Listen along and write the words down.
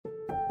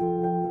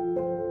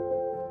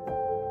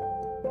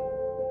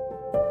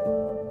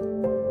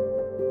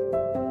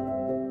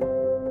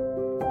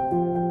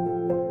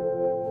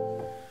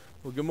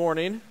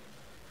morning.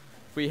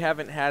 If we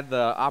haven't had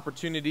the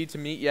opportunity to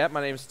meet yet, my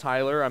name is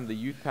Tyler. I'm the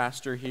youth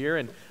pastor here,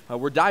 and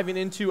we're diving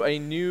into a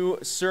new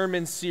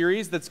sermon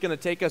series that's going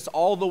to take us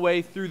all the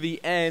way through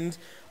the end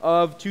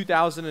of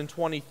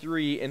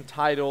 2023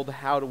 entitled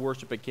How to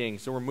Worship a King.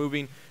 So we're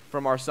moving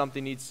from our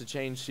Something Needs to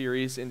Change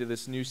series into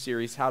this new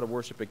series, How to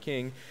Worship a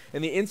King.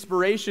 And the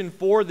inspiration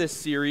for this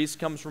series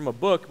comes from a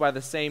book by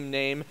the same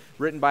name,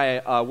 written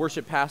by a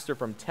worship pastor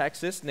from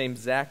Texas named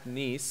Zach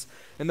Neese.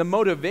 And the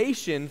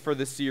motivation for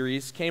the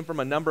series came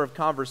from a number of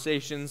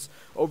conversations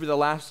over the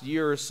last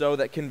year or so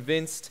that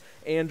convinced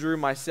Andrew,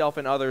 myself,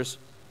 and others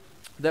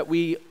that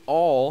we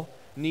all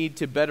need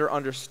to better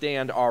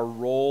understand our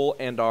role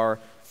and our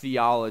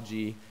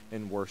theology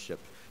in worship.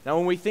 Now,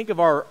 when we think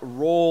of our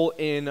role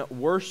in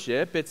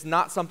worship, it's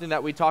not something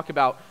that we talk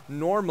about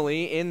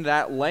normally in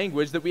that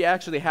language, that we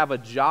actually have a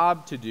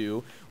job to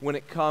do when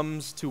it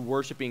comes to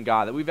worshiping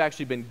God, that we've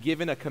actually been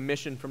given a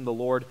commission from the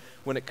Lord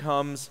when it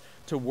comes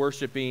to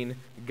worshiping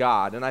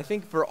God. And I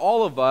think for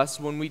all of us,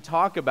 when we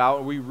talk about,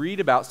 or we read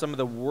about some of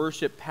the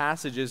worship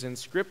passages in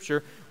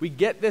Scripture, we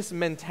get this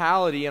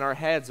mentality in our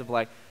heads of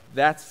like,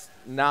 that's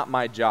not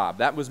my job.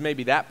 That was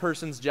maybe that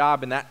person's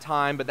job in that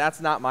time, but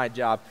that's not my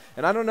job.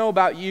 And I don't know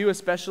about you,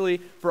 especially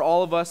for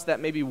all of us that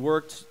maybe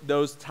worked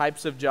those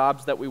types of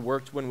jobs that we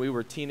worked when we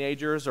were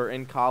teenagers or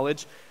in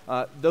college.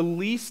 The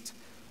least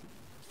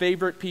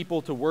favorite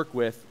people to work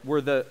with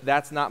were the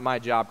that's not my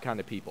job kind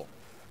of people.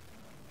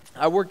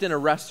 I worked in a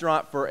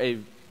restaurant for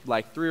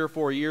like 3 or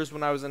 4 years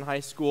when I was in high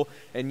school,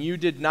 and you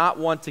did not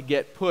want to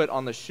get put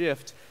on the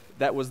shift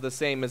that was the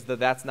same as the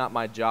that's not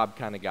my job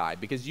kind of guy,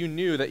 because you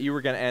knew that you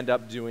were going to end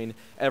up doing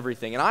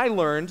everything. And I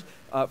learned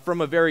from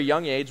a very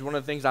young age, one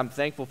of the things I'm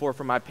thankful for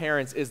from my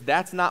parents is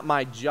that's not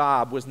my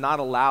job was not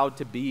allowed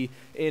to be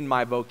in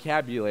my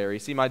vocabulary.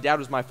 See, my dad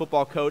was my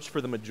football coach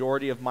for the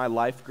majority of my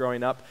life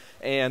growing up,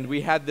 and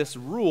we had this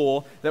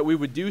rule that we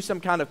would do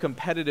some kind of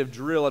competitive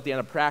drill at the end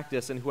of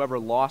practice, and whoever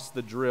lost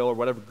the drill or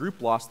whatever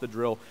group lost the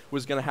drill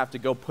was going to have to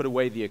go put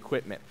away the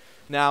equipment.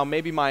 Now,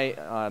 maybe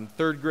my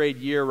third grade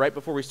year, right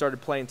before we started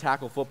playing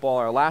tackle football,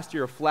 our last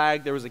year of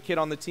flag, there was a kid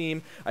on the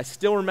team. I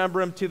still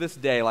remember him to this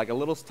day, like a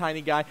little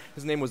tiny guy.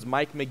 His name was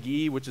Mike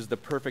McGee, which is the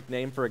perfect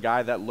name for a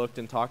guy that looked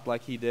and talked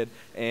like he did.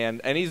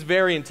 And he's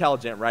very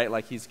intelligent, right?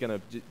 Like he's going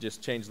to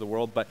just change the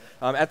world. But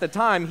at the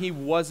time, he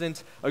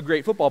wasn't a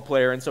great football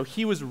player, and so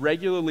he was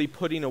regularly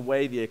putting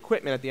away the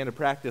equipment at the end of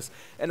practice.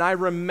 And I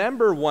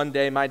remember one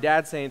day my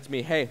dad saying to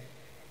me, "Hey,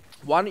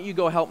 why don't you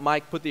go help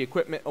Mike put the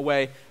equipment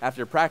away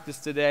after practice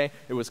today?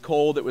 It was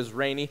cold, it was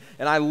rainy."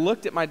 And I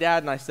looked at my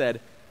dad and I said,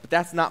 "But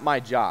that's not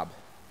my job."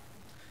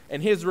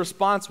 And his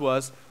response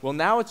was, "Well,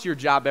 now it's your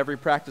job every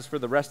practice for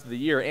the rest of the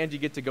year, and you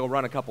get to go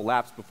run a couple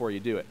laps before you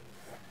do it."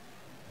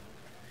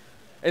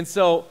 And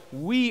so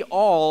we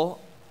all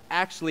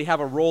actually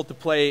have a role to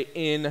play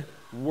in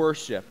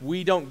worship.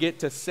 We don't get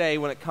to say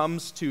when it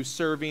comes to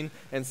serving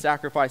and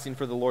sacrificing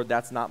for the Lord,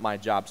 that's not my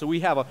job. So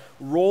we have a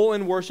role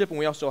in worship, and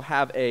we also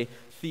have a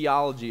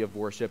theology of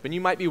worship. And you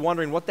might be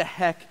wondering, what the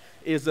heck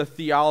is a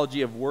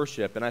theology of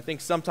worship? And I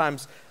think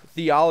sometimes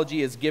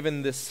theology is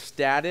given this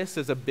status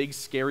as a big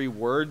scary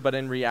word, but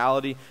in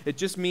reality it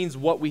just means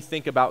what we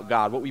think about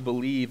God, what we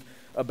believe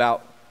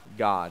about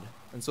God.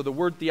 And so the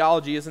word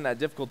theology isn't that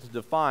difficult to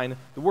define.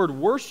 The word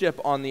worship,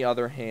 on the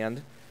other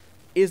hand,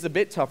 is a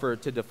bit tougher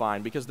to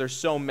define because there's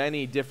so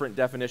many different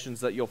definitions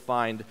that you'll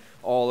find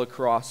all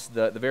across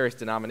the various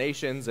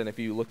denominations, and if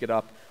you look it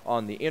up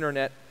on the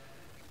internet.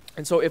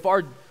 And so if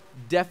our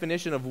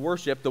definition of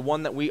worship, the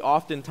one that we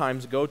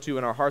oftentimes go to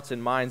in our hearts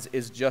and minds,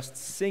 is just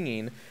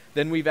singing,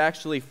 then we've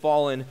actually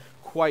fallen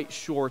quite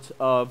short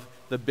of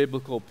the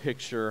biblical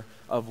picture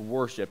of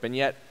worship. And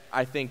yet,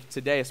 I think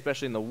today,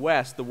 especially in the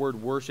West, the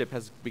word worship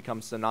has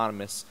become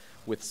synonymous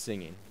with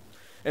singing.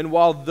 And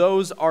while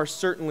those are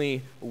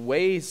certainly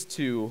ways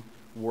to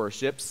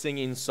worship,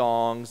 singing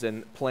songs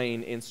and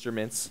playing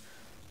instruments,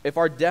 if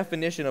our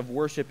definition of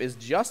worship is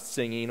just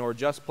singing or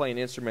just playing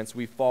instruments,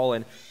 we've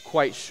fallen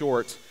quite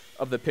short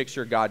of the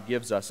picture God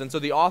gives us. And so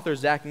the author,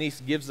 Zach Neese,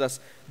 gives us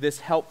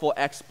this helpful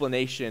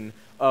explanation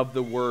of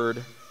the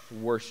word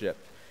worship.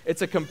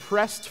 It's a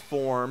compressed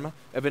form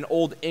of an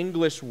Old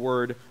English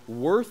word,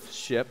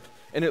 worthship,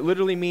 and it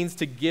literally means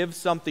to give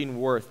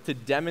something worth, to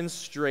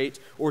demonstrate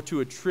or to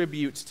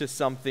attribute to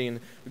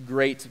something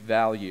great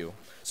value.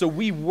 So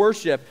we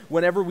worship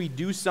whenever we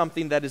do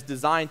something that is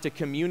designed to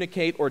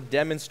communicate or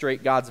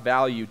demonstrate God's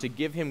value, to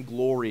give Him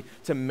glory,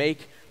 to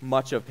make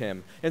much of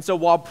Him. And so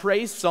while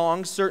praise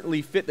songs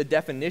certainly fit the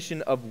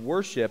definition of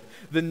worship,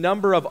 the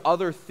number of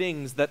other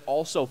things that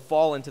also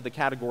fall into the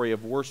category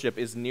of worship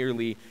is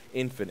nearly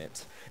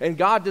infinite. And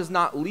God does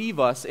not leave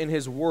us in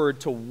His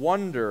Word to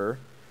wonder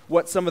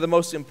what some of the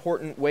most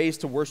important ways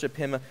to worship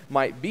him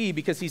might be,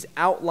 because he's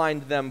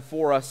outlined them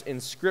for us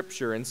in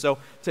Scripture. And so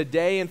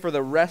today and for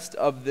the rest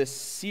of this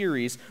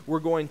series,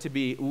 we're going to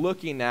be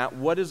looking at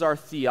what is our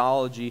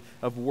theology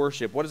of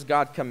worship. What does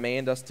God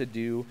command us to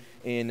do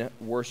in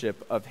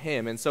worship of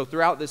him? And so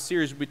throughout this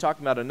series, we'll be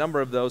talking about a number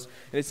of those.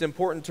 And it's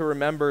important to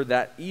remember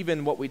that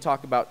even what we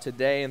talk about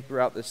today and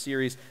throughout this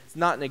series, it's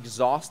not an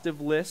exhaustive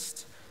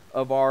list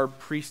of our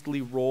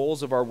priestly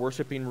roles, of our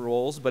worshiping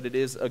roles, but it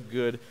is a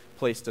good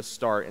place to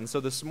start. And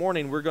so this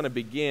morning we're going to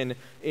begin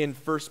in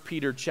 1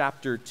 Peter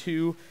chapter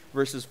 2,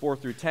 verses 4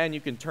 through 10. You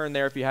can turn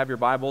there if you have your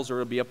Bibles,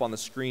 or it'll be up on the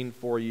screen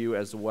for you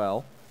as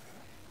well.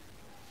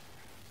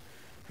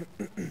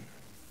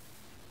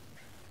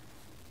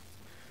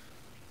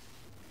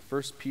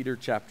 1 Peter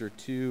chapter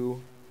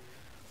 2,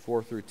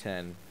 4 through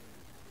 10.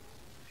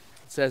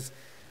 It says,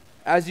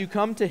 "As you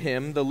come to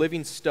him, the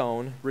living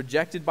stone,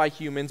 rejected by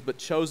humans but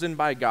chosen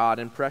by God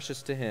and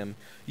precious to him,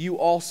 you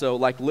also,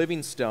 like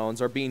living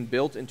stones, are being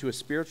built into a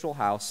spiritual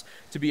house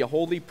to be a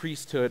holy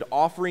priesthood,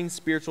 offering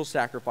spiritual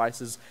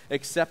sacrifices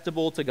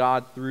acceptable to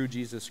God through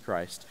Jesus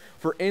Christ.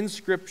 For in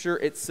Scripture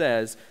it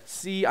says,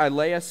 'See, I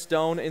lay a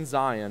stone in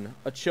Zion,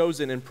 a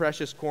chosen and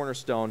precious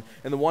cornerstone,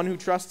 and the one who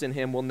trusts in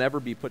him will never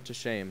be put to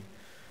shame.'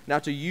 Now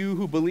to you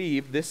who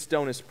believe, this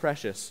stone is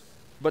precious.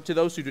 But to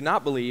those who do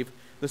not believe,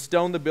 the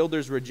stone the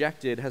builders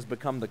rejected has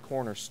become the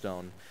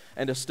cornerstone,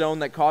 and a stone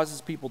that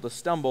causes people to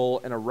stumble,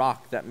 and a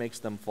rock that makes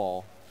them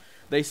fall.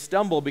 They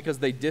stumble because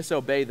they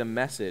disobey the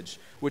message,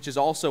 which is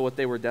also what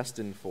they were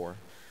destined for.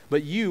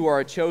 But you are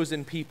a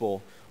chosen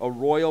people, a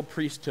royal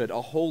priesthood,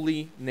 a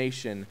holy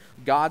nation,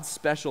 God's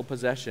special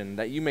possession,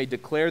 that you may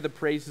declare the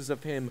praises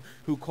of him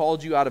who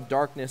called you out of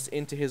darkness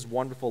into his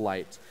wonderful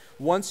light.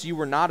 Once you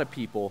were not a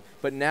people,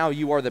 but now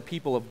you are the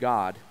people of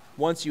God.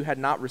 Once you had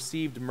not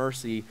received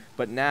mercy,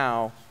 but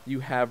now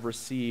you have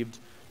received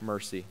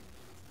mercy."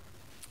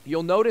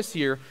 You'll notice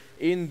here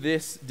in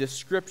this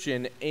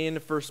description in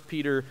 1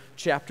 Peter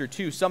chapter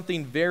 2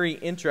 something very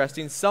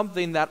interesting,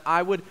 something that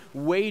I would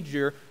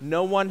wager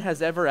no one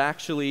has ever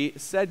actually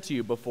said to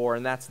you before,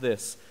 and that's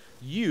this: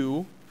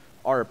 you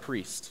are a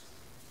priest.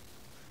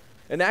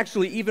 And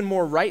actually, even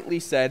more rightly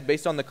said,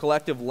 based on the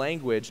collective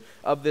language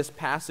of this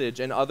passage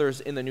and others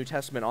in the New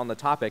Testament on the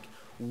topic,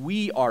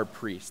 we are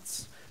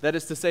priests. That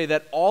is to say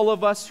that all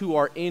of us who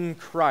are in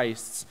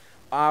Christ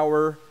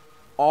are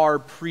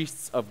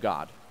priests of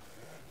God.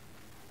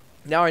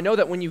 Now, I know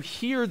that when you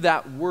hear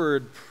that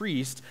word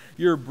priest,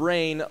 your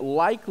brain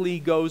likely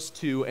goes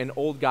to an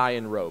old guy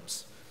in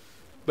robes.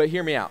 But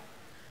hear me out.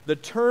 The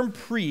term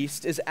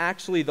priest is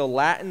actually the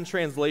Latin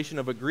translation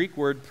of a Greek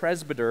word,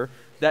 presbyter,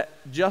 that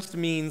just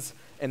means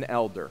an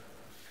elder.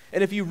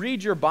 And if you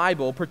read your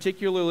Bible,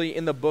 particularly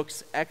in the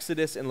books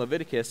Exodus and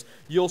Leviticus,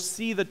 you'll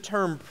see the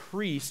term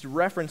priest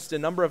referenced a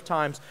number of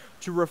times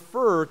to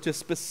refer to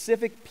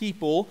specific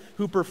people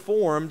who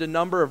performed a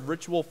number of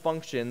ritual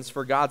functions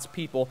for God's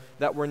people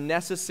that were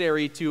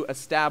necessary to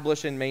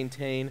establish and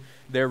maintain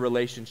their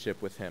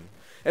relationship with him.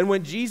 And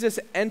when Jesus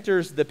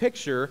enters the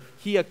picture,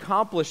 he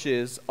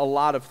accomplishes a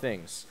lot of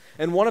things.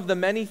 And one of the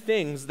many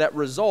things that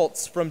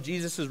results from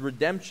Jesus'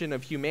 redemption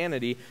of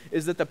humanity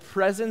is that the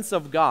presence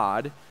of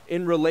God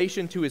in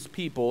relation to his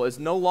people is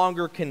no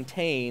longer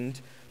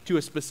contained to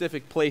a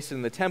specific place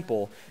in the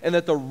temple, and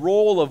that the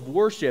role of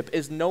worship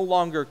is no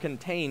longer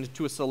contained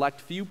to a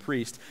select few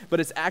priests, but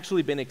it's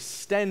actually been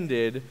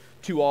extended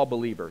to all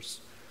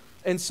believers.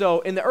 And so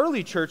in the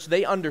early church,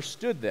 they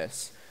understood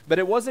this, but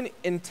it wasn't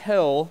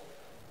until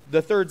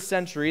the 3rd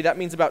century, that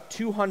means about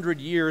 200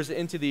 years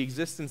into the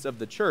existence of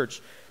the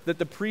church, that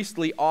the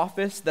priestly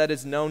office that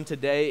is known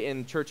today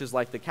in churches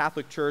like the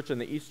Catholic Church and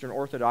the Eastern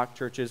Orthodox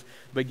churches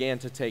began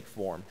to take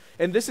form.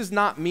 And this is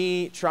not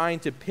me trying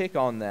to pick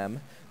on them,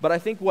 but I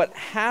think what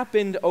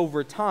happened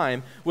over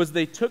time was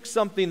they took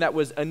something that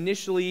was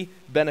initially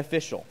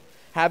beneficial,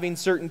 having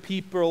certain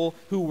people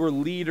who were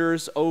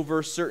leaders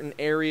over certain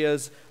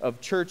areas of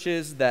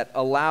churches that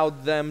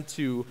allowed them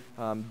to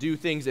do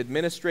things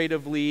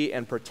administratively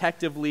and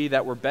protectively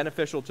that were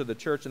beneficial to the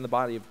church and the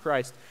body of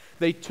Christ.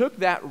 They took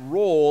that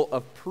role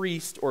of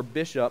priest or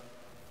bishop,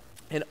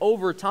 and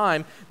over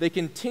time, they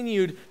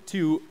continued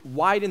to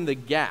widen the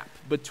gap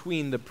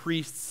between the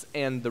priests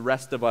and the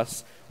rest of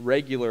us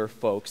regular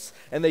folks.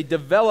 And they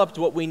developed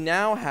what we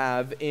now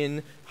have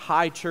in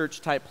high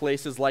church type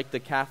places like the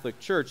Catholic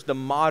Church, the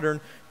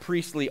modern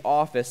priestly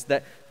office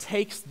that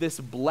takes this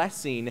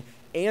blessing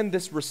and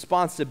this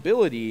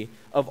responsibility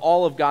of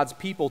all of God's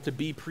people to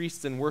be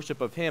priests in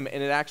worship of him,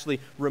 and it actually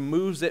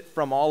removes it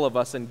from all of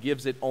us and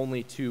gives it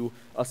only to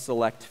a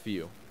select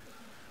few.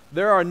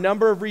 There are a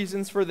number of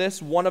reasons for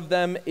this. One of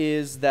them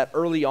is that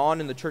early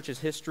on in the church's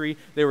history,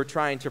 they were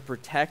trying to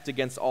protect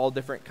against all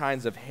different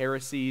kinds of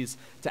heresies,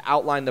 to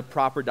outline the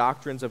proper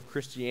doctrines of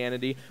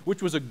Christianity,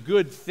 which was a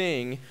good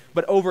thing.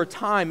 But over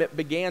time, it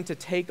began to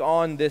take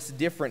on this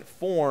different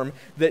form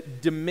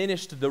that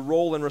diminished the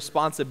role and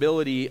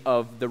responsibility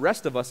of the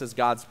rest of us as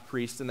God's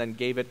priests, and then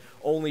gave it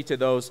only to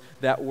those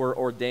that were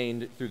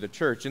ordained through the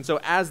church. And so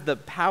as the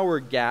power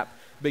gap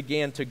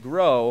began to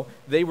grow,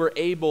 they were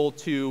able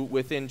to,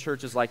 within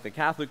churches like the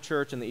Catholic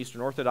Church and the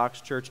Eastern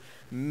Orthodox Church,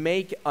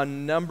 make a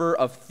number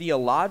of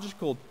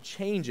theological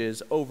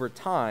changes over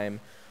time,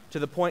 to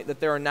the point that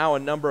there are now a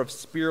number of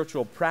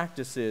spiritual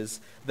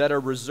practices that are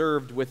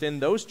reserved within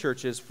those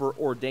churches for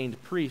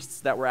ordained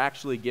priests that were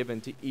actually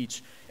given to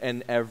each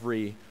and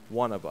every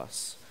one of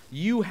us.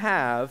 You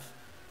have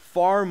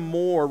far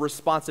more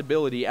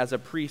responsibility as a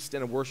priest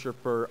and a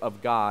worshiper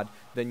of God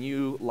than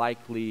you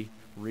likely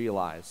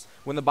realize.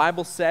 When the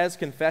Bible says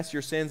confess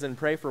your sins and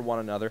pray for one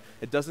another,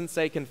 it doesn't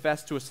say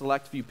confess to a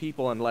select few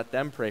people and let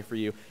them pray for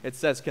you. It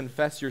says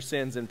confess your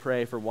sins and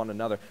pray for one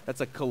another.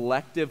 That's a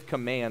collective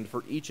command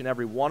for each and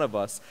every one of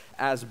us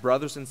as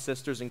brothers and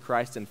sisters in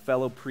Christ and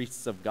fellow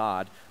priests of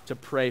God to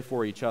pray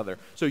for each other.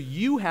 So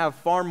you have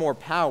far more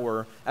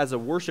power as a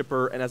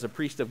worshiper and as a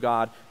priest of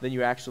God than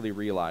you actually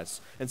realize.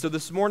 And so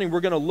this morning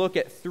we're going to look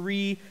at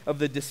 3 of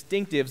the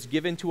distinctives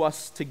given to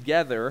us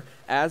together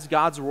as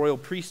God's royal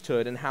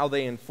priesthood and how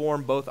they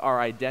inform both our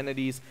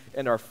identities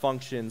and our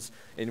functions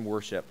in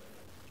worship.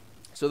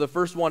 So the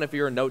first one, if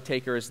you're a note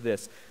taker, is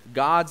this: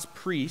 God's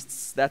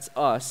priests, that's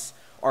us,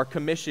 are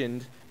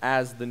commissioned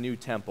as the new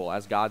temple,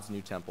 as God's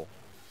new temple.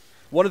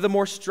 One of the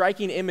more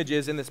striking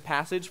images in this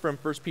passage from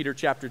 1 Peter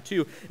chapter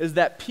 2 is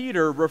that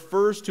Peter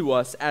refers to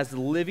us as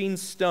living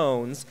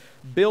stones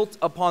built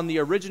upon the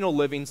original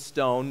living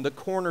stone, the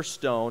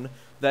cornerstone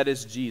that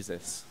is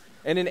Jesus.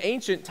 And in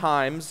ancient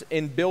times,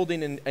 in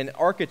building and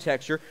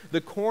architecture,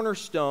 the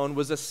cornerstone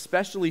was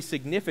especially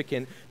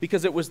significant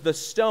because it was the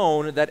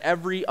stone that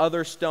every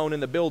other stone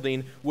in the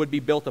building would be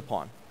built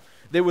upon.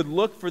 They would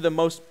look for the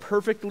most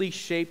perfectly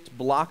shaped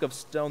block of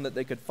stone that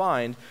they could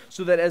find,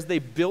 so that as they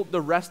built the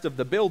rest of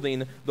the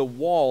building, the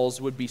walls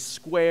would be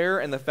square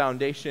and the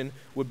foundation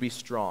would be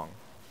strong.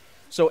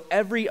 So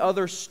every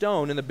other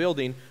stone in the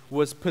building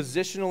was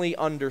positionally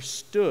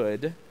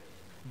understood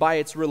by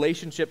its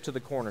relationship to the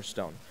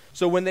cornerstone.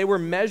 So when they were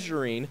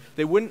measuring,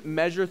 they wouldn't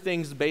measure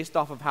things based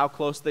off of how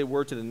close they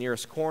were to the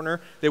nearest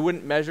corner. They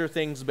wouldn't measure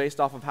things based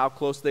off of how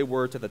close they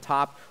were to the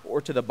top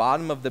or to the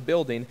bottom of the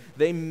building.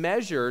 They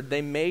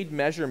made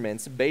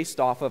measurements based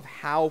off of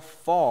how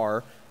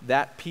far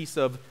that piece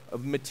of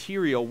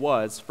material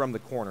was from the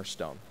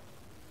cornerstone.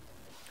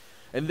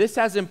 And this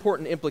has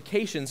important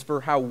implications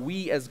for how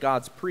we as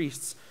God's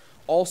priests,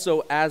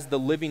 also as the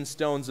living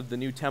stones of the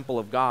new temple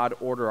of God,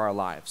 order our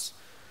lives.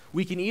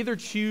 We can either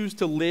choose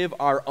to live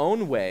our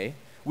own way,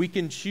 we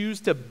can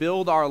choose to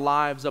build our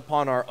lives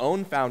upon our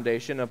own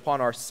foundation, upon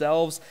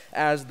ourselves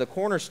as the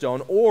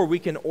cornerstone, or we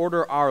can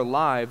order our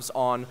lives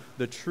on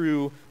the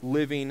true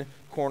living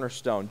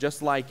cornerstone.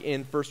 Just like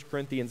in 1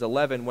 Corinthians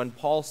 11 when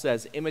Paul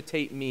says,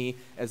 imitate me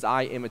as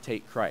I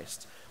imitate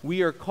Christ.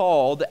 We are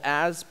called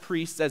as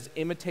priests, as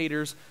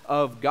imitators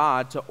of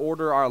God, to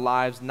order our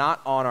lives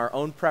not on our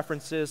own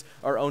preferences,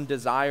 our own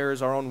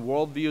desires, our own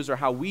worldviews, or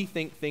how we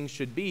think things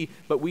should be,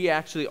 but we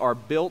actually are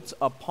built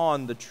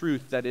upon the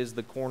truth that is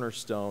the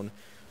cornerstone,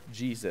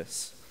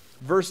 Jesus.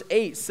 Verse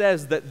 8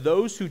 says that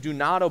those who do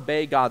not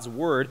obey God's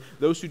word,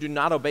 those who do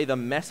not obey the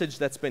message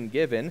that's been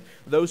given,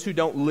 those who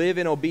don't live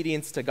in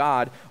obedience to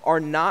God, are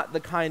not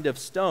the kind of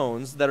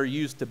stones that are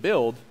used to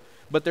build,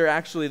 but they're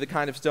actually the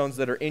kind of stones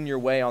that are in your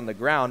way on the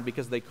ground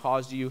because they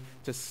cause you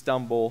to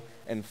stumble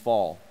and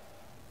fall.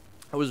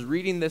 I was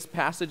reading this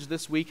passage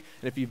this week,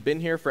 and if you've been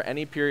here for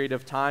any period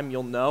of time,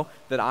 you'll know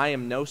that I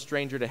am no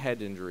stranger to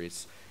head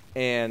injuries.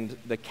 And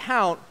the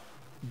count,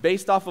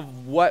 based off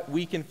of what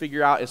we can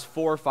figure out, is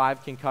 4 or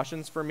 5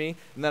 concussions for me.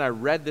 And then I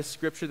read this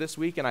scripture this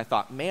week, and I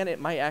thought, man, it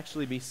might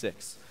actually be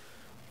 6.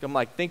 I'm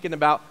like thinking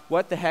about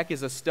what the heck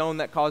is a stone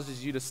that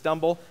causes you to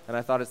stumble, and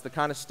I thought it's the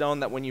kind of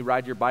stone that when you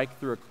ride your bike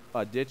through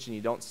a ditch and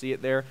you don't see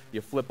it there, you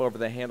flip over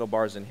the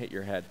handlebars and hit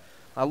your head.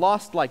 I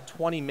lost like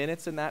 20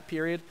 minutes in that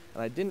period,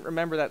 and I didn't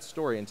remember that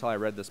story until I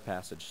read this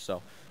passage.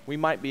 So we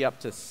might be up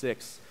to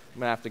 6. I'm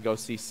going to have to go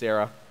see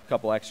Sarah a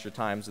couple extra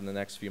times in the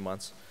next few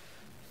months.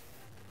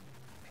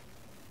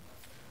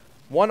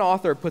 One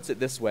author puts it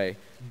this way: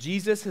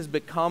 Jesus has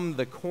become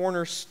the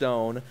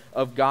cornerstone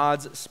of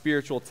God's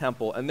spiritual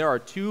temple, and there are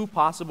 2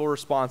 possible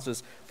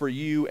responses for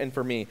you and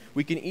for me.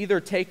 We can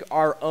either take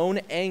our own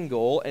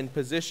angle and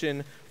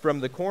position from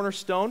the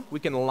cornerstone,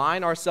 we can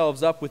line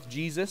ourselves up with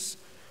Jesus,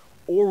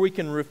 or we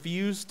can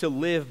refuse to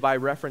live by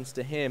reference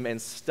to him and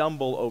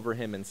stumble over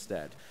him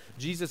instead.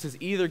 Jesus is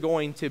either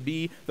going to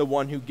be the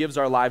one who gives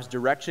our lives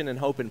direction and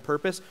hope and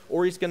purpose,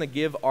 or he's going to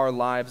give our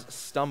lives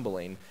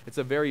stumbling. It's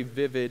a very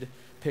vivid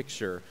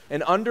picture.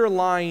 And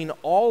underlying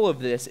all of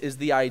this is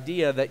the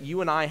idea that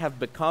you and I have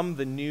become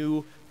the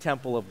new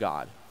temple of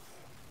God.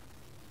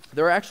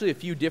 There are actually a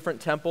few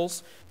different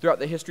temples throughout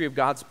the history of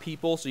God's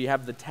people. So you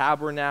have the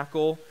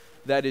tabernacle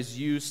that is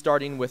used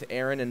starting with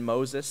Aaron and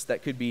Moses,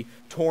 that could be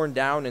torn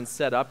down and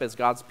set up as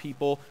God's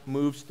people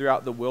moves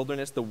throughout the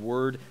wilderness. The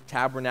word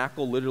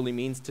tabernacle literally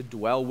means to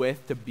dwell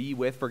with, to be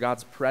with, for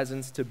God's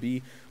presence to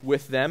be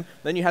with them.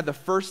 Then you had the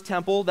first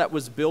temple that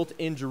was built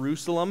in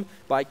Jerusalem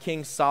by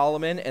King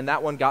Solomon, and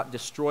that one got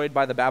destroyed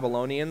by the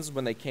Babylonians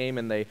when they came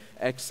and they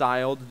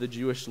exiled the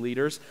Jewish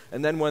leaders.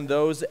 And then when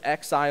those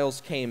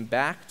exiles came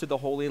back to the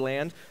Holy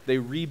Land, they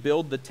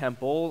rebuilt the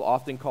temple,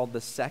 often called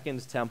the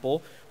Second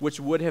Temple, which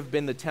would have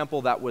been the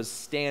temple that was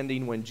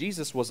standing when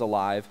Jesus was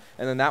alive,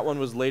 and then that one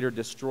was later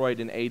destroyed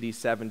in AD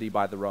 70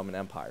 by the Roman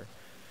Empire.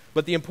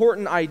 But the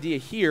important idea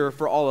here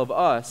for all of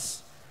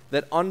us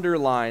that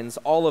underlines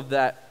all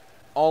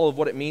of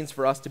what it means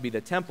for us to be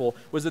the temple,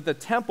 was that the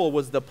temple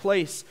was the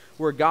place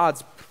where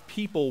God's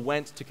people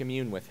went to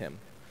commune with him,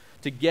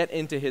 to get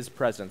into his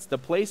presence, the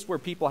place where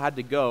people had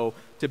to go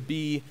to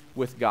be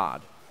with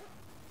God.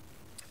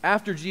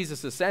 After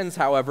Jesus ascends,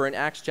 however, in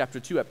Acts chapter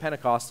 2 at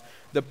Pentecost,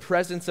 the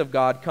presence of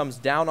God comes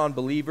down on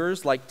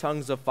believers like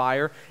tongues of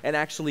fire and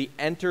actually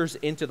enters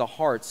into the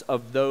hearts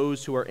of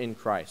those who are in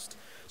Christ.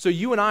 So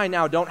you and I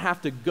now don't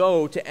have to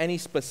go to any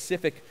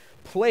specific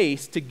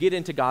place to get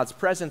into God's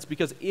presence,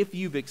 because if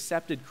you've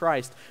accepted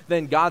Christ,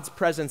 then God's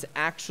presence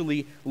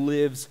actually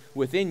lives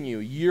within you.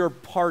 You're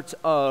part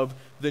of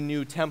the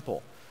new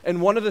temple.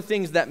 And one of the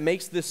things that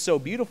makes this so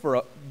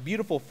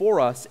beautiful for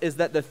us is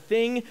that the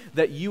thing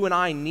that you and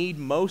I need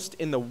most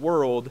in the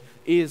world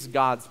is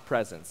God's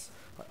presence.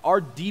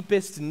 Our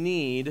deepest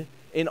need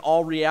in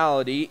all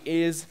reality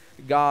is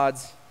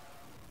God's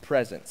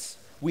presence.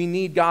 We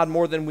need God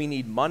more than we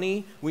need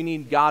money. We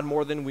need God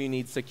more than we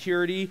need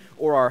security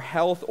or our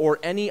health or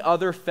any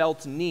other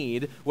felt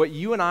need. What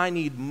you and I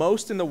need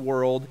most in the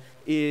world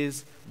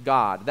is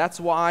God. That's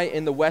why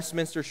in the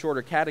Westminster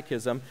Shorter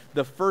Catechism,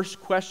 the first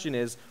question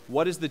is,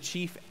 what is the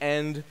chief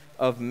end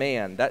of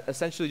man? That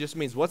essentially just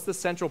means, what's the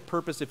central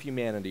purpose of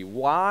humanity?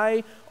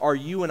 Why are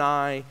you and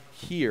I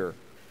here?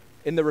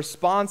 And the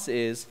response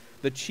is,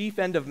 the chief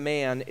end of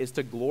man is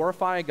to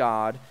glorify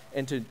God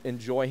and to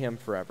enjoy him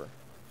forever.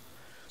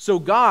 So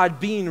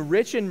God, being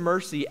rich in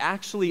mercy,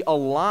 actually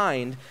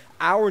aligned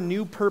our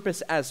new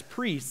purpose as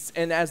priests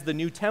and as the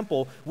new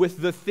temple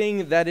with the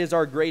thing that is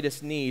our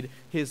greatest need,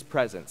 his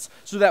presence.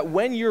 So that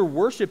when you're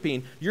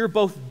worshiping, you're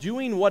both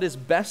doing what is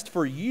best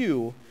for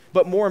you,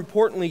 but more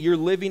importantly, you're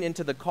living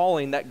into the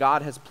calling that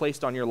God has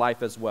placed on your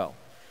life as well.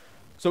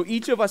 So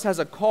each of us has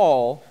a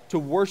call to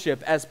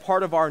worship as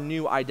part of our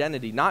new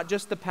identity. Not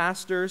just the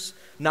pastors,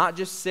 not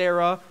just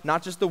Sarah,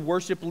 not just the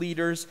worship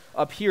leaders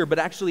up here, but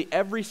actually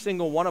every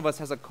single one of us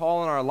has a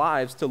call in our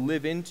lives to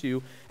live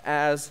into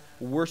as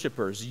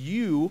worshipers.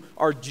 You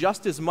are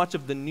just as much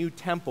of the new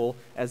temple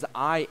as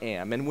I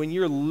am. And when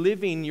you're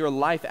living your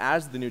life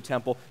as the new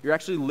temple, you're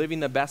actually living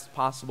the best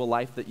possible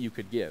life that you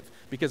could give,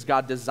 because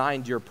God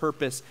designed your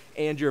purpose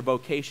and your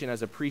vocation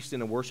as a priest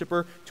and a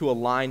worshiper to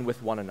align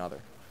with one another.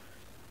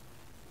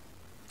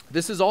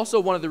 This is also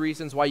one of the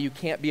reasons why you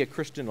can't be a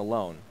Christian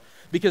alone,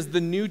 because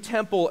the new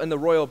temple and the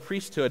royal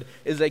priesthood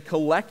is a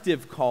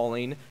collective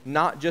calling,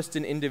 not just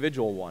an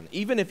individual one.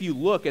 Even if you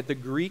look at the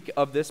Greek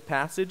of this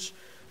passage,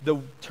 the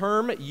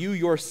term you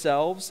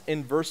yourselves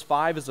in verse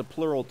 5 is a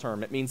plural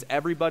term. It means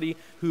everybody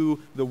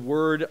who the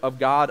word of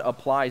God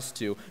applies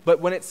to. But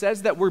when it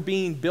says that we're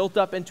being built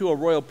up into a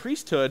royal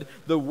priesthood,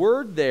 the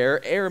word there,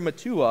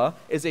 erematua,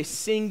 is a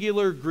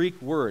singular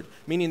Greek word,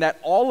 meaning that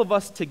all of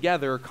us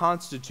together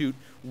constitute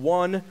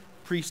one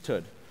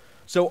priesthood.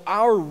 So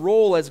our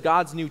role as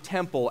God's new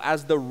temple,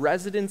 as the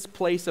residence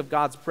place of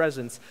God's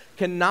presence,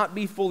 cannot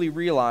be fully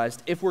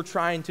realized if we're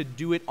trying to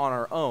do it on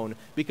our own,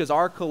 because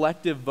our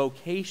collective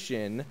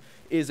vocation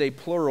is a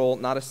plural,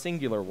 not a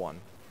singular one.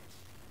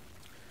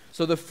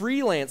 So the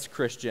freelance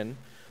Christian,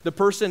 the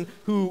person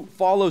who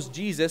follows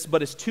Jesus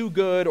but is too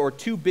good or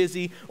too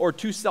busy or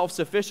too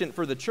self-sufficient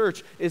for the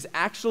church, is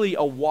actually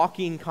a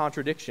walking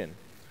contradiction.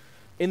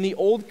 In the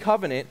Old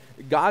Covenant,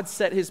 God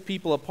set his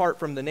people apart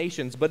from the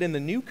nations, but in the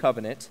New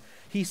Covenant,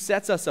 he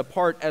sets us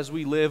apart as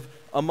we live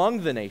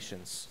among the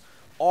nations.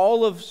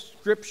 All of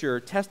Scripture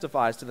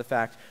testifies to the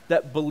fact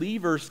that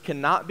believers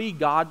cannot be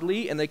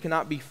godly and they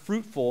cannot be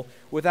fruitful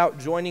without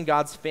joining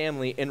God's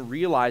family and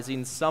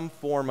realizing some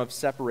form of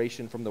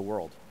separation from the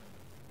world.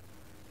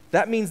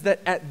 That means that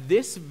at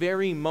this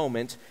very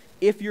moment,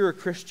 if you're a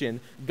Christian,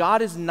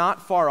 God is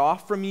not far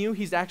off from you.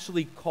 He's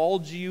actually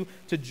called you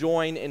to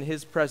join in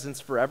his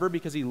presence forever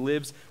because he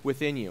lives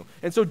within you.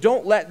 And so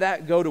don't let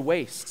that go to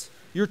waste.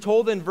 You're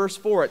told in verse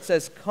 4, it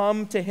says,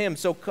 come to him.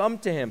 So come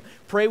to him.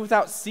 Pray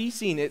without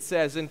ceasing, it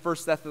says in 1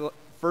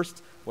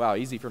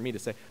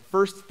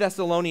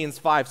 Thessalonians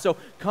 5. So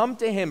come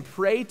to him,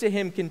 pray to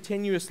him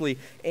continuously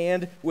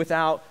and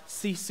without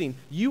ceasing.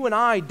 You and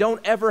I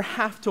don't ever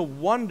have to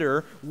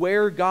wonder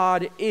where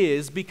God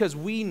is, because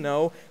we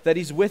know that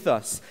he's with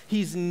us.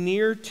 He's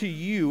near to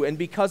you, and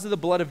because of the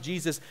blood of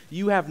Jesus,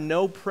 you have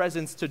no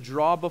presence to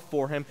draw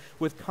before him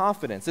with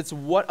confidence. It's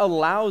what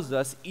allows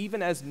us,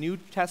 even as New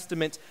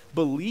Testament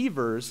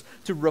believers,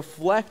 to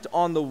reflect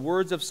on the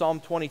words of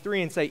Psalm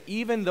 23 and say,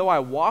 even though I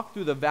walk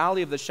through the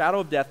valley of the shadow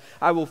of death,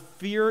 I I will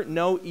fear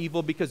no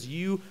evil because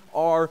you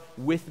are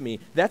with me.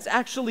 That's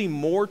actually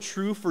more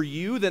true for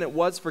you than it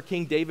was for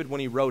King David when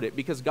he wrote it,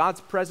 because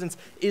God's presence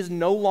is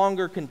no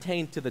longer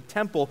contained to the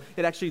temple.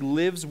 It actually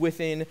lives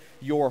within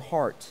your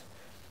heart.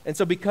 And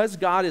so because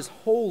God is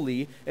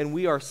holy and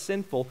we are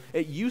sinful,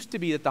 it used to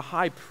be that the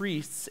high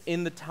priests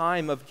in the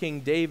time of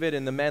King David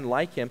and the men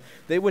like him,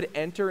 they would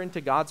enter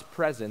into God's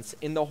presence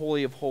in the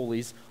Holy of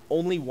Holies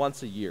only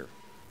once a year.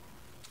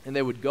 And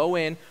they would go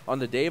in on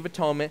the Day of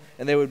Atonement,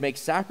 and they would make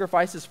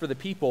sacrifices for the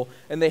people,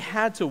 and they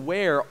had to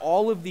wear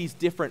all of these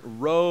different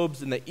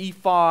robes and the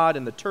ephod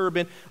and the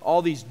turban,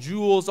 all these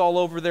jewels all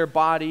over their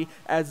body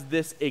as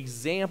this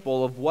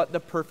example of what the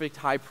perfect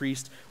high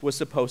priest was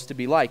supposed to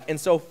be like. And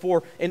so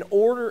in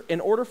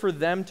order for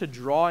them to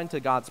draw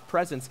into God's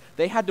presence,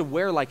 they had to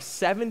wear like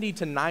 70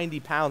 to 90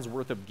 pounds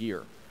worth of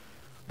gear.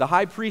 The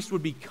high priest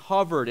would be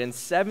covered in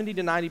 70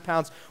 to 90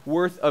 pounds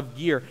worth of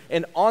gear.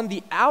 And on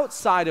the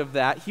outside of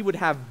that, he would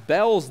have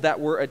bells that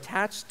were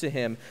attached to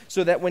him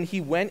so that when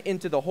he went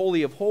into the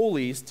Holy of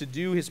Holies to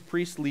do his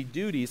priestly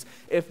duties,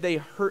 if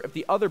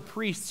the other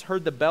priests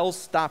heard the bells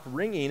stop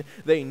ringing,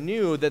 they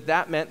knew that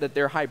that meant that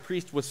their high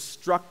priest was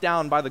struck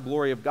down by the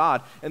glory of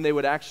God, and they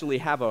would actually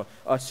have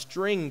a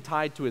string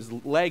tied to his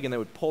leg, and they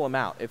would pull him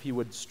out if he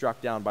would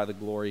struck down by the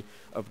glory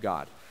of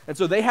God. And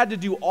so they had to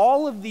do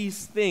all of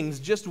these things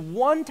just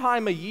one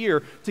time a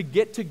year to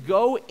get to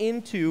go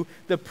into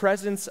the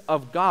presence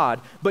of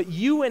God. But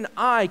you and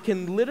I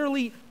can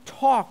literally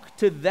talk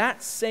to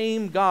that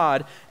same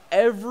God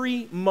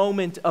every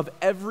moment of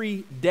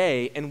every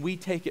day, and we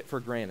take it for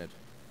granted.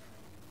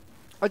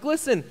 Like,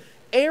 listen,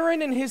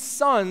 Aaron and his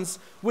sons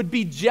would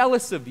be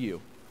jealous of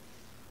you.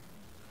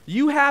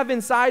 You have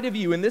inside of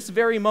you in this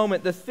very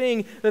moment the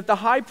thing that the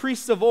high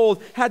priests of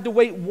old had to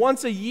wait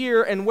once a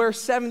year and wear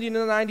 70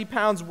 to 90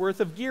 pounds worth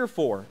of gear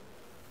for.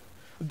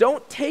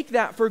 Don't take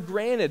that for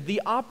granted.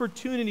 The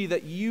opportunity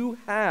that you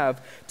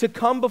have to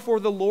come before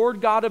the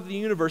Lord God of the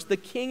universe, the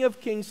King of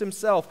Kings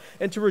himself,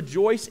 and to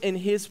rejoice in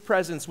his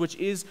presence, which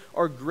is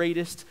our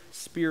greatest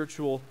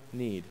spiritual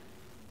need.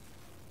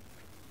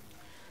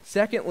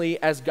 Secondly,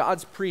 as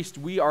God's priest,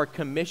 we are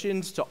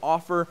commissioned to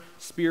offer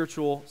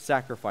spiritual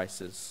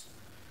sacrifices.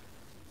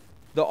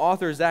 The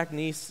author Zach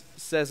Neese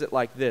says it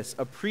like this: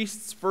 a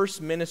priest's first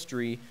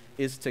ministry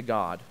is to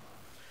God.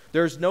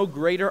 There's no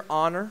greater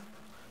honor,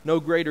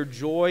 no greater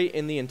joy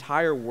in the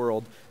entire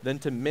world than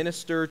to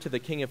minister to the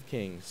King of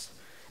Kings.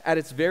 At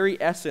its very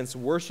essence,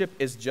 worship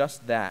is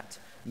just that,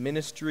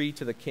 ministry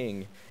to the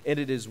King, and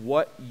it is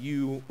what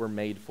you were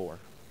made for.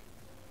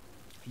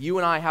 You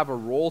and I have a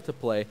role to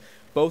play,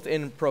 both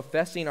in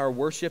professing our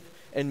worship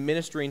and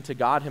ministering to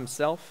God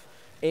himself,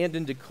 and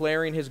in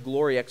declaring his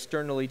glory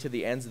externally to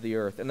the ends of the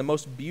earth. And the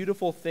most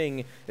beautiful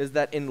thing is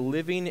that in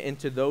living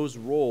into those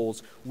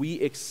roles, we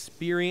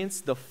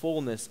experience the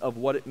fullness of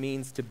what it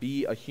means to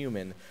be a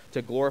human,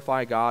 to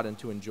glorify God and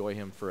to enjoy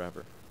him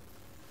forever.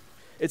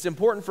 It's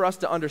important for us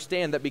to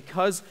understand that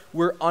because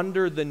we're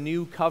under the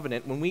new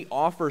covenant, when we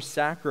offer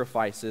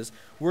sacrifices,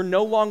 we're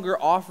no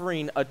longer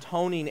offering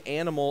atoning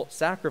animal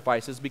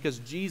sacrifices because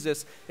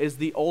Jesus is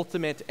the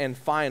ultimate and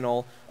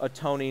final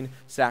atoning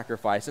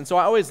sacrifice. And so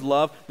I always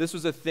love, this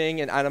was a thing,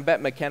 and I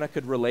bet McKenna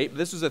could relate, but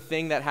this was a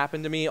thing that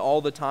happened to me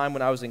all the time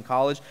when I was in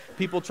college.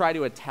 People try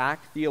to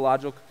attack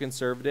theological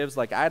conservatives.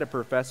 Like, I had a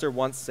professor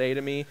once say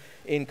to me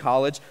in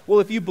college, well,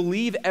 if you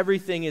believe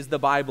everything is the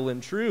Bible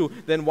and true,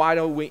 then why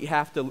don't we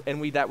have to, and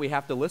we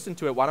have to listen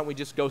to it, why don't we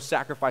just go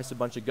sacrifice a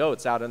bunch of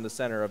goats out in the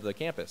center of the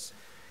campus?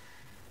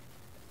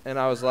 And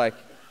I was like,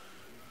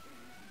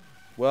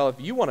 well, if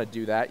you want to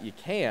do that, you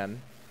can,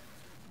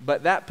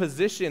 but that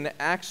position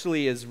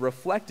actually is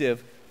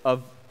reflective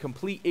of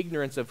complete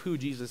ignorance of who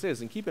Jesus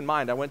is. And keep in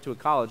mind, I went to a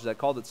college that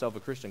called itself a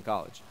Christian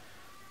college.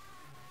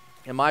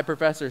 And my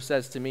professor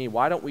says to me,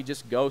 why don't we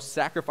just go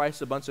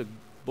sacrifice a bunch of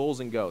bulls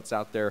and goats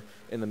out there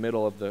in the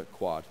middle of the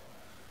quad?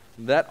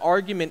 That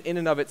argument in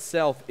and of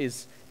itself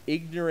is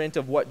ignorant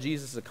of what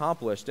Jesus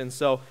accomplished. And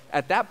so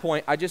at that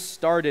point, I just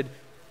started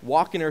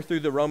walking her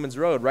through the Romans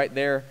road right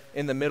there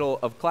in the middle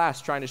of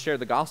class, trying to share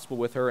the gospel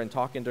with her and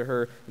talking to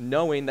her,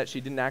 knowing that she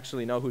didn't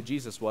actually know who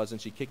Jesus was, and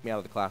she kicked me out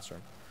of the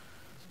classroom.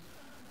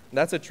 And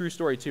that's a true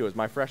story too. It was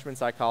my freshman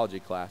psychology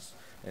class,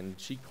 and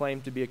she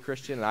claimed to be a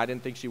Christian, and I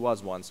didn't think she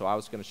was one, so I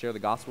was going to share the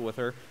gospel with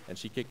her, and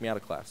she kicked me out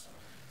of class.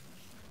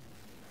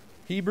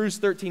 Hebrews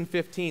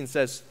 13:15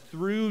 says,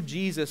 through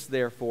Jesus,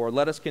 therefore,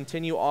 let us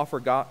continue offer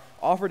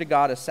to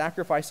God a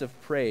sacrifice of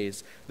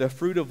praise, the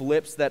fruit of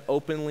lips that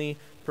openly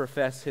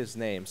profess his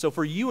name. So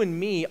for you and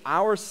me,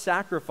 our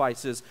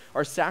sacrifices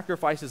are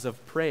sacrifices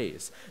of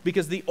praise,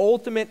 because the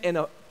ultimate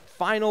and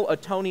final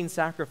atoning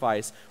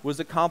sacrifice was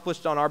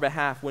accomplished on our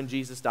behalf when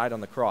Jesus died on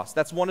the cross.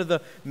 That's one of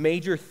the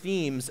major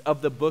themes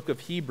of the book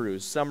of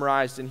Hebrews,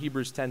 summarized in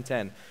Hebrews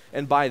 10:10.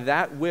 And by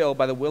the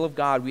will of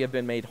God, we have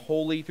been made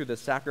holy through the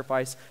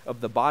sacrifice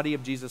of the body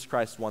of Jesus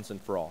Christ once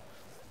and for all.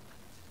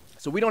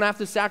 So we don't have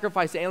to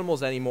sacrifice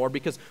animals anymore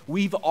because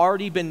we've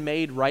already been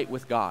made right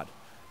with God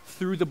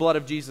through the blood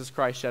of Jesus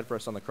Christ shed for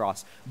us on the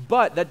cross.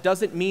 But that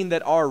doesn't mean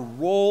that our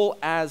role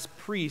as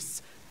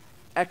priests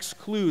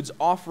excludes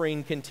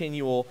offering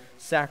continual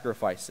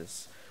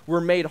sacrifices. We're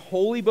made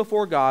holy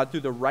before God through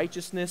the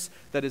righteousness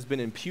that has been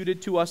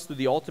imputed to us through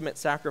the ultimate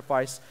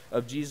sacrifice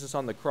of Jesus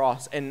on the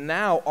cross. And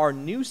now our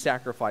new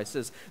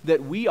sacrifices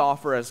that we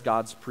offer as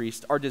God's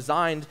priest are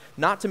designed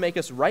not to make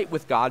us right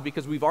with God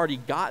because we've already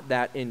got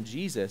that in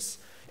Jesus.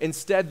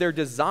 Instead, they're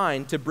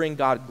designed to bring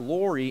God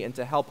glory and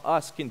to help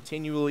us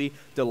continually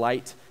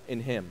delight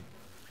in Him.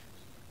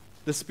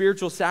 The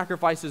spiritual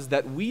sacrifices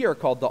that we are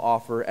called to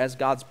offer as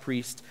God's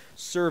priest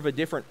serve a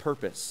different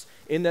purpose,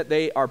 in that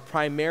they are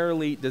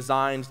primarily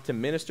designed to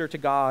minister to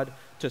God,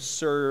 to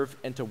serve,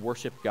 and to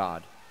worship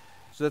God.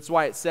 So that's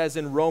why it says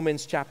in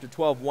Romans chapter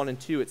 12, 1 and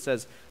 2, it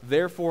says,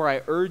 "Therefore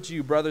I urge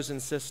you, brothers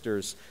and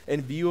sisters,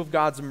 in view of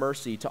God's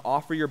mercy, to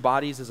offer your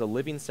bodies as a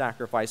living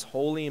sacrifice,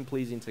 holy and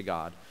pleasing to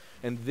God.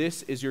 And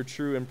this is your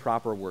true and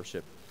proper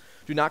worship.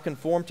 Do not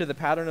conform to the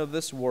pattern of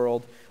this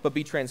world, but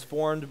be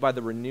transformed by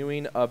the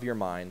renewing of your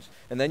mind.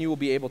 And then you will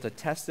be able to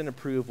test and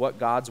approve what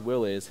God's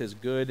will is, His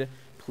good,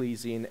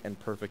 pleasing, and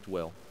perfect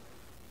will."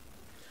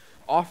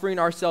 Offering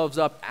ourselves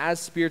up as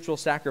spiritual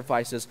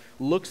sacrifices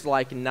looks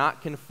like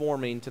not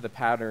conforming to the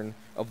pattern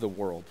of the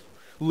world.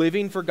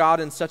 Living for God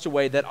in such a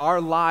way that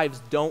our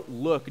lives don't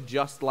look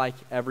just like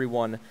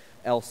everyone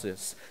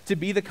else's. To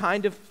be the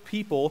kind of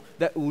people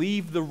that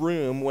leave the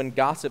room when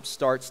gossip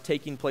starts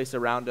taking place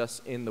around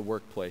us in the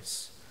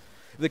workplace.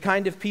 The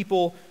kind of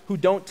people who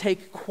don't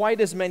take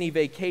quite as many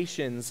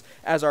vacations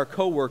as our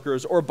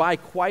coworkers or buy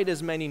quite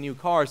as many new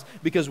cars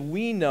because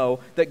we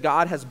know that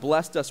God has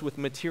blessed us with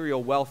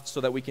material wealth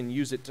so that we can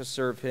use it to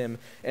serve Him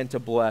and to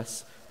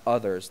bless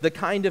others. The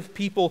kind of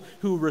people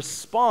who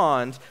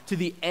respond to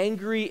the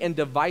angry and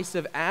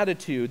divisive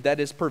attitude that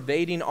is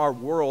pervading our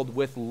world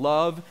with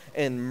love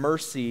and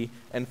mercy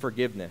and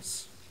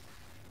forgiveness.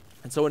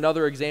 And so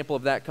another example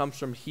of that comes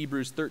from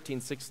Hebrews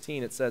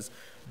 13:16. It says,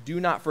 "Do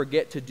not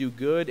forget to do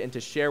good and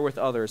to share with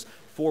others,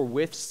 for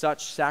with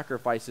such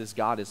sacrifices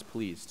God is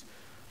pleased."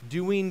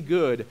 Doing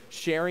good,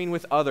 sharing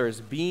with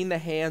others, being the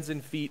hands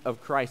and feet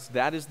of Christ,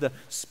 that is the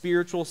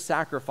spiritual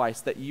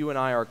sacrifice that you and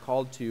I are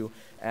called to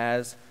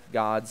as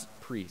God's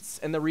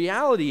priests. And the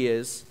reality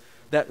is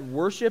that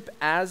worship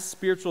as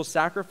spiritual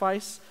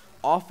sacrifice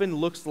often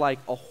looks like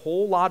a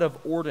whole lot of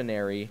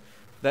ordinary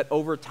that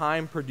over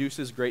time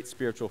produces great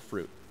spiritual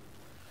fruit.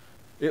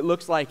 It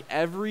looks like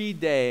every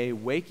day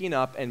waking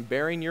up and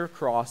bearing your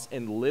cross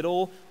in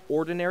little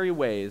ordinary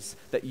ways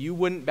that you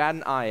wouldn't bat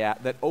an eye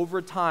at, that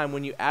over time,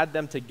 when you add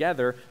them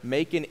together,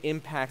 make an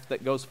impact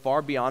that goes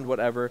far beyond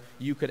whatever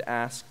you could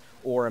ask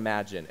or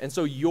imagine. And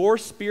so your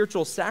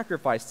spiritual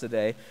sacrifice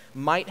today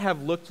might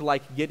have looked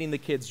like getting the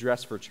kids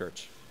dressed for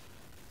church.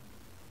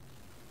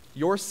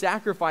 Your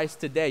sacrifice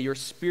today, your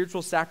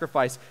spiritual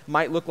sacrifice,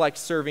 might look like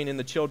serving in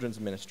the children's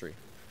ministry.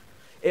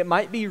 It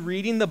might be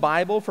reading the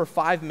Bible for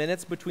 5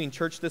 minutes between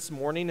church this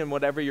morning and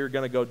whatever you're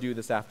going to go do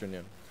this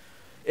afternoon.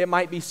 It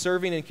might be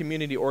serving in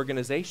community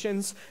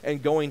organizations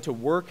and going to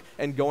work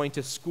and going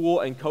to school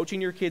and coaching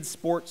your kids'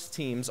 sports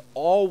teams,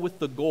 all with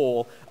the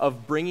goal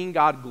of bringing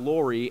God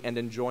glory and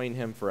enjoying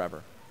Him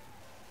forever.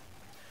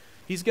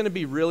 He's going to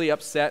be really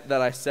upset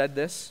that I said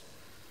this,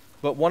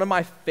 but one of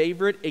my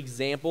favorite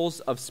examples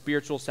of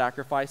spiritual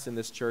sacrifice in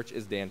this church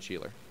is Dan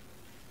Sheeler.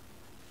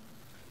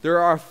 There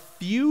are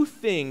few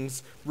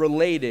things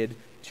related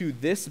to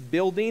this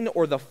building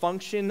or the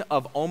function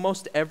of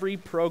almost every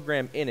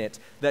program in it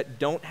that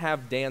don't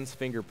have Dan's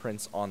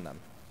fingerprints on them.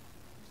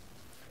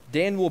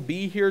 Dan will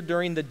be here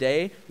during the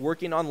day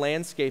working on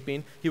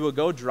landscaping. He will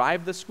go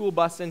drive the school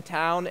bus in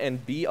town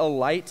and be a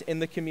light in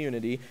the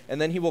community,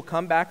 and then he will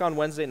come back on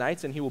Wednesday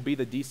nights and he will be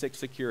the D6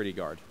 security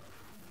guard.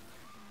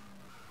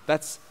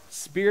 That's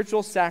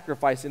spiritual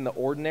sacrifice in the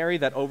ordinary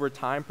that over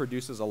time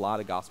produces a lot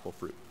of gospel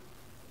fruit.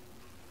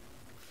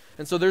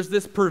 And so there's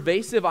this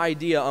pervasive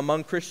idea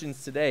among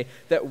Christians today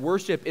that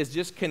worship is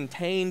just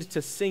contained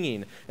to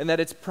singing and that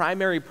its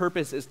primary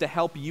purpose is to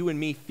help you and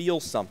me feel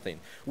something.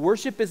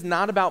 Worship is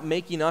not about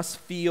making us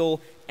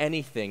feel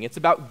anything. It's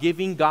about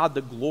giving God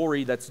the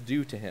glory that's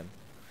due to Him.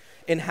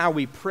 In how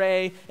we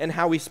pray and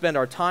how we spend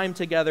our time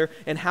together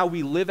and how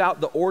we live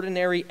out the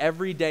ordinary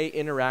everyday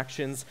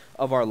interactions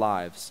of our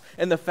lives.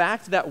 And the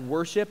fact that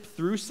worship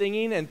through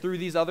singing and through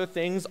these other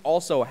things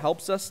also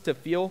helps us to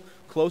feel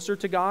closer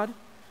to God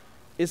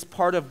is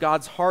part of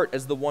God's heart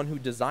as the one who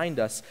designed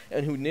us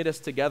and who knit us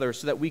together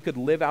so that we could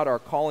live out our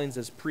callings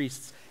as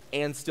priests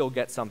and still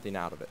get something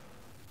out of it.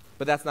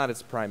 But that's not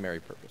its primary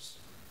purpose.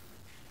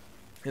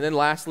 And then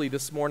lastly,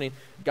 this morning,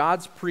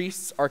 God's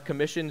priests are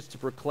commissioned to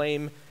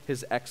proclaim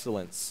His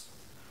excellence.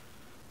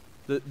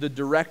 The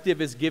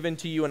directive is given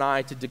to you and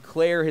I to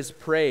declare His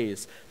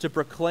praise, to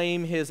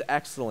proclaim His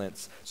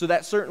excellence. So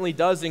that certainly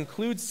does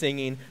include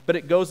singing, but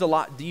it goes a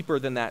lot deeper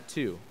than that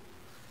too.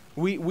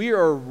 We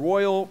are a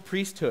royal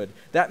priesthood.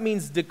 That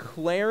means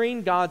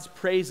declaring God's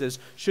praises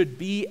should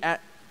be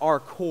at our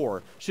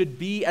core, should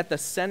be at the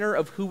center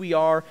of who we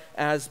are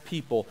as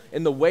people.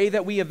 In the way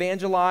that we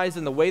evangelize,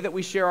 in the way that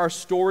we share our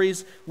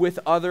stories with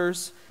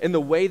others, in the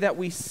way that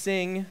we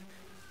sing,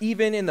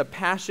 even in the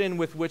passion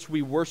with which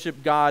we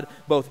worship God,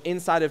 both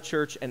inside of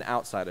church and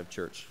outside of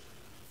church.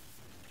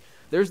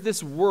 There's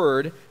this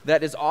word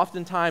that is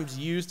oftentimes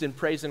used in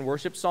praise and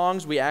worship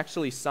songs. We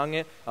actually sung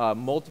it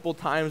multiple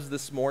times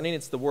this morning.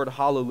 It's the word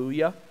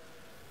hallelujah.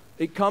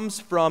 It comes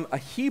from a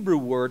Hebrew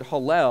word,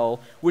 hallel,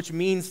 which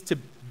means to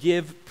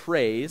give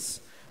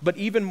praise, but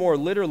even more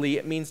literally,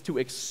 it means to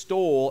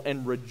extol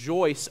and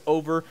rejoice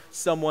over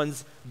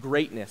someone's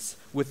greatness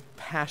with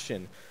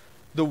passion.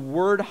 The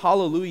word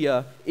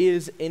hallelujah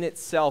is in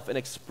itself an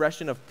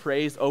expression of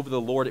praise over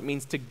the Lord. It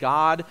means to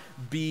God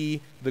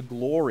be the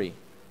glory.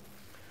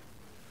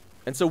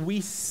 And so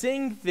we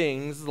sing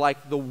things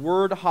like the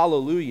word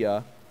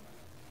hallelujah,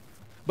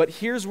 but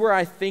here's where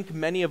I think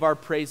many of our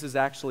praises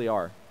actually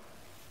are.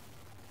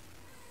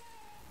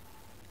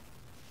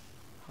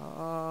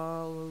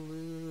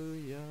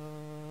 Hallelujah.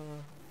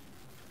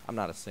 I'm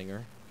not a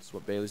singer. That's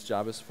what Bailey's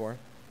job is for.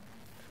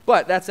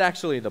 But that's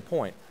actually the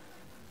point.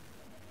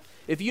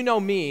 If you know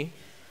me,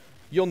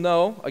 you'll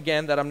know,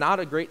 again, that I'm not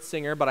a great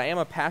singer, but I am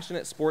a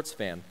passionate sports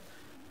fan.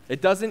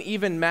 It doesn't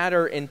even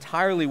matter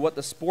entirely what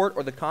the sport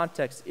or the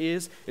context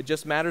is. It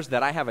just matters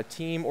that I have a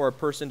team or a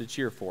person to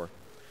cheer for.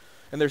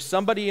 And there's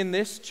somebody in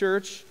this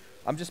church,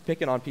 I'm just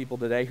picking on people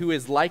today, who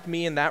is like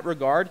me in that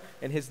regard,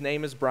 and his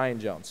name is Brian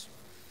Jones.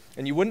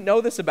 And you wouldn't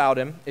know this about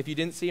him if you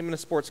didn't see him in a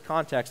sports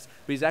context,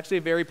 but he's actually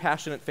a very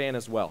passionate fan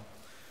as well.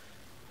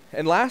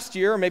 And last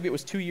year, or maybe it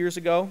was 2 years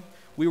ago,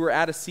 we were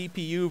at a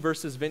CPU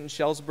versus Vinton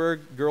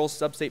Shellsburg girls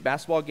sub-state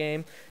basketball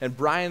game, and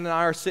Brian and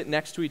I are sitting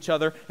next to each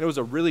other, and it was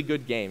a really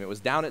good game. It was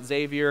down at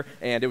Xavier,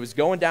 and it was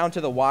going down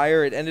to the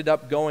wire. It ended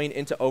up going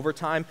into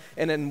overtime,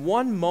 and in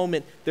one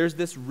moment, there's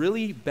this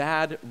really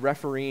bad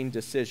refereeing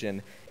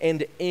decision,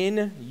 and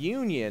in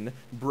union,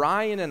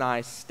 Brian and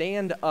I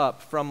stand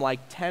up from like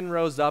 10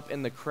 rows up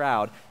in the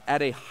crowd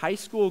at a high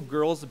school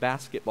girls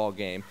basketball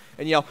game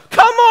and yell,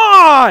 "Come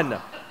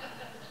on!"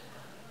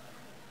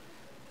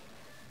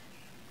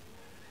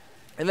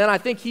 And then I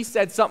think he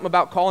said something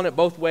about calling it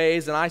both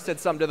ways, and I said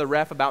something to the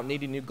ref about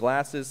needing new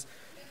glasses.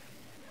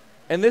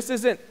 And this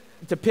isn't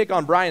to pick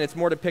on Brian, it's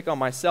more to pick on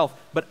myself.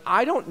 But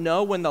I don't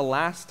know when the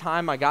last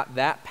time I got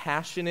that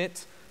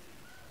passionate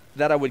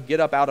that I would get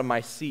up out of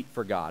my seat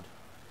for God.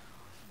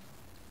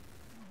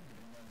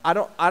 I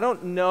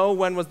don't know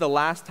when was the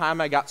last time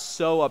I got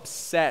so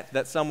upset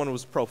that someone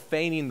was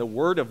profaning the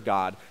word of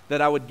God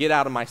that I would get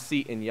out of my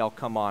seat and yell,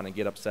 "Come on," and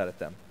get upset at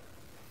them.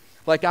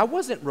 Like, I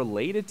wasn't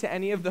related to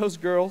any of those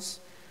girls.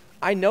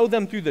 I know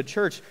them through the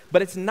church,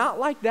 but it's not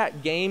like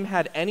that game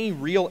had any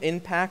real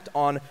impact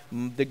on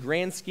the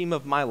grand scheme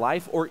of my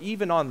life or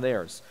even on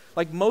theirs.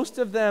 Like, most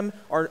of them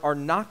are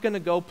not going to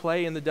go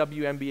play in the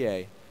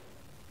WNBA.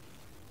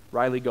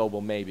 Riley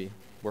Goebel, maybe.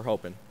 We're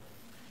hoping.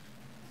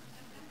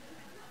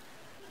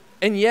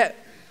 And yet,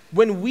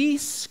 when we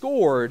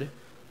scored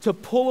to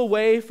pull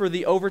away for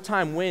the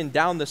overtime win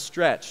down the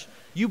stretch,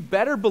 you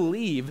better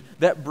believe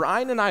that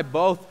Brian and I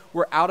both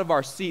were out of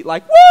our seat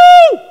like,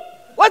 "Woo!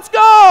 Let's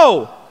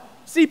go!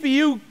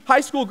 CPU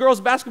high school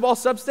girls basketball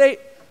sub-state."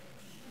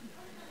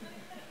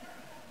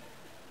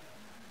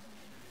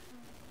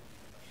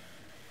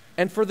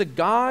 And for the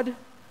God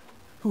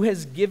who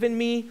has given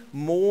me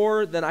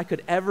more than I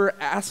could ever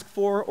ask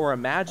for or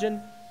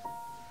imagine,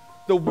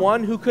 the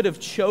one who could have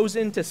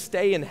chosen to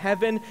stay in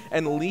heaven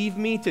and leave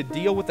me to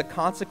deal with the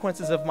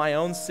consequences of my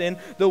own sin,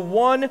 the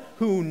one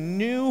who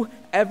knew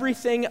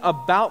everything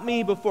about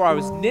me before I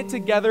was knit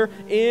together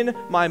in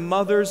my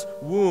mother's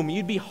womb.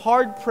 You'd be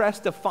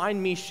hard-pressed to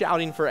find me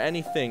shouting for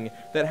anything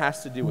that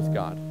has to do with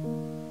God.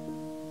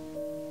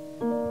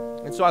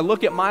 And so I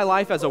look at my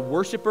life as a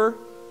worshiper,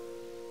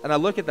 and I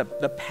look at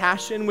the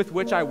passion with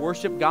which I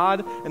worship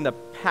God and the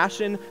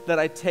passion that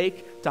I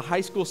take to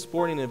high school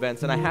sporting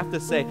events, and I have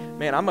to say,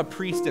 man, I'm a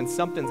priest and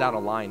something's out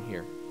of line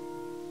here.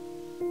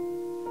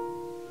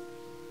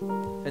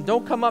 And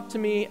don't come up to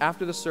me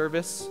after the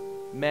service,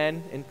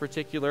 men in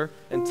particular,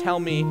 and tell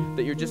me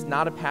that you're just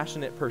not a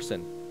passionate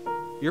person.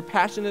 You're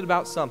passionate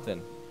about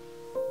something.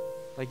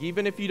 Like,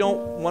 even if you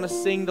don't want to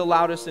sing the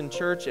loudest in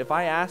church, if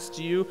I asked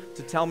you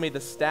to tell me the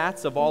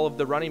stats of all of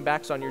the running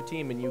backs on your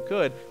team, and you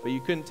could, but you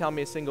couldn't tell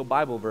me a single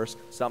Bible verse,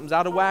 something's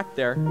out of whack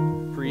there,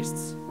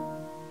 priests.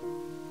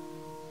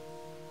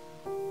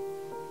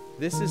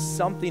 This is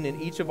something in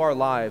each of our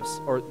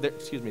lives,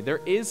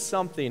 there is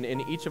something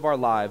in each of our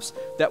lives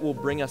that will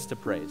bring us to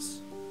praise,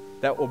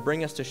 that will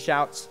bring us to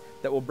shouts,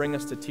 that will bring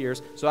us to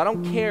tears. So I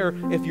don't care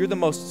if you're the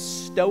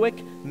most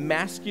stoic,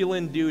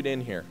 masculine dude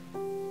in here.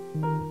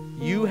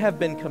 You have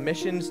been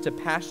commissioned to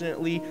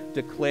passionately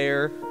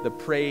declare the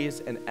praise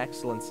and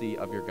excellency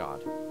of your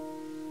God.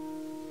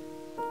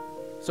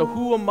 So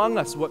who among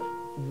us,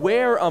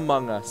 where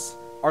among us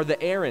are the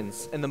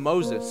Aarons and the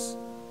Moses,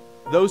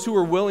 those who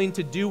were willing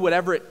to do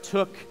whatever it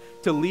took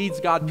to lead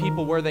God's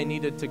people where they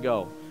needed to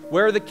go?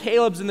 Where are the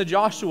Calebs and the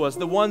Joshuas,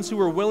 the ones who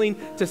were willing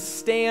to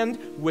stand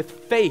with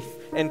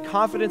faith and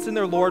confidence in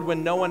their Lord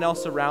when no one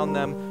else around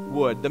them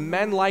would? The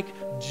men like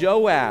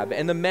Joab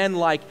and the men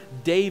like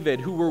David,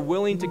 who were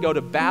willing to go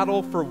to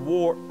battle for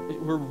war, who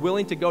were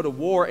willing to go to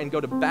war and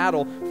go to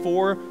battle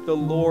for the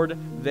Lord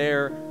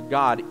their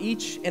God.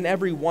 Each and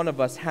every one of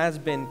us has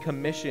been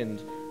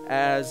commissioned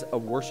as a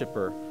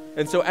worshiper.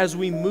 And so as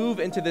we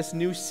move into this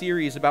new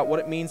series about what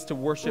it means to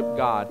worship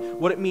God,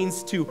 what it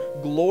means to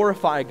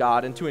glorify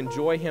God and to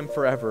enjoy Him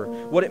forever,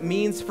 what it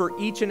means for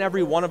each and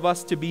every one of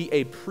us to be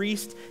a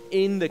priest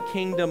in the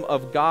kingdom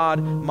of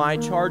God, my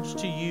charge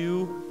to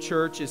you,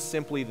 church, is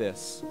simply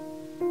this.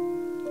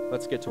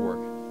 Let's get to work.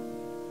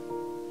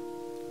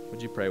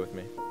 Would you pray with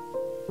me?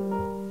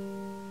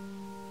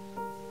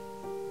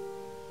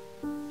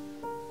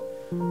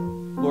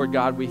 Lord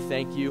God, we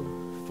thank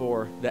you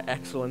for the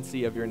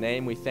excellency of your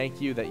name. We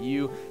thank you that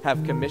you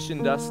have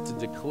commissioned us to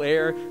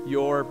declare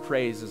your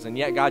praises. And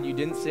yet, God, you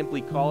didn't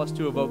simply call us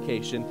to a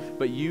vocation,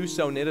 but you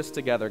so knit us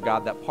together,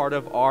 God, that part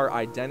of our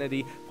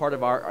identity, part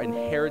of our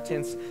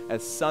inheritance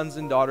as sons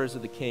and daughters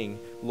of the King,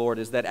 Lord,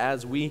 is that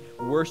as we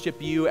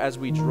worship you, as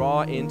we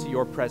draw into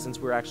your presence,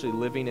 we're actually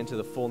living into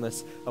the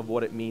fullness of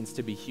what it means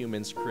to be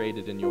humans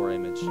created in your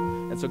image.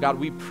 And so, God,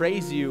 we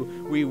praise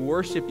you, we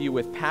worship you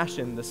with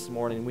passion this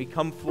morning. We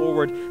come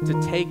forward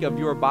to take of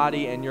your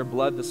body and your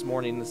blood this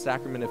morning in the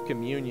sacrament of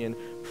communion,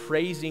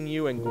 praising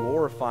you and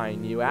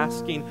glorifying you,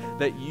 asking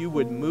that you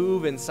would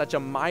move in such a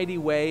mighty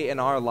way in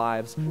our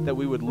lives that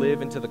we would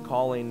live into the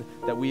calling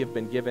that we have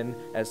been given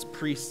as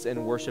priests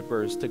and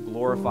worshipers to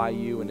glorify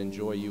you and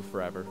enjoy you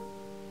forever.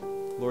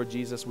 Lord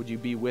Jesus, would you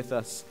be with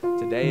us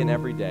today and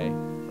every day,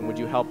 and would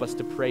you help us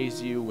to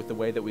praise you with the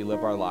way that we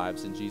live our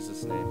lives. In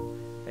Jesus'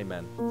 name,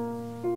 amen.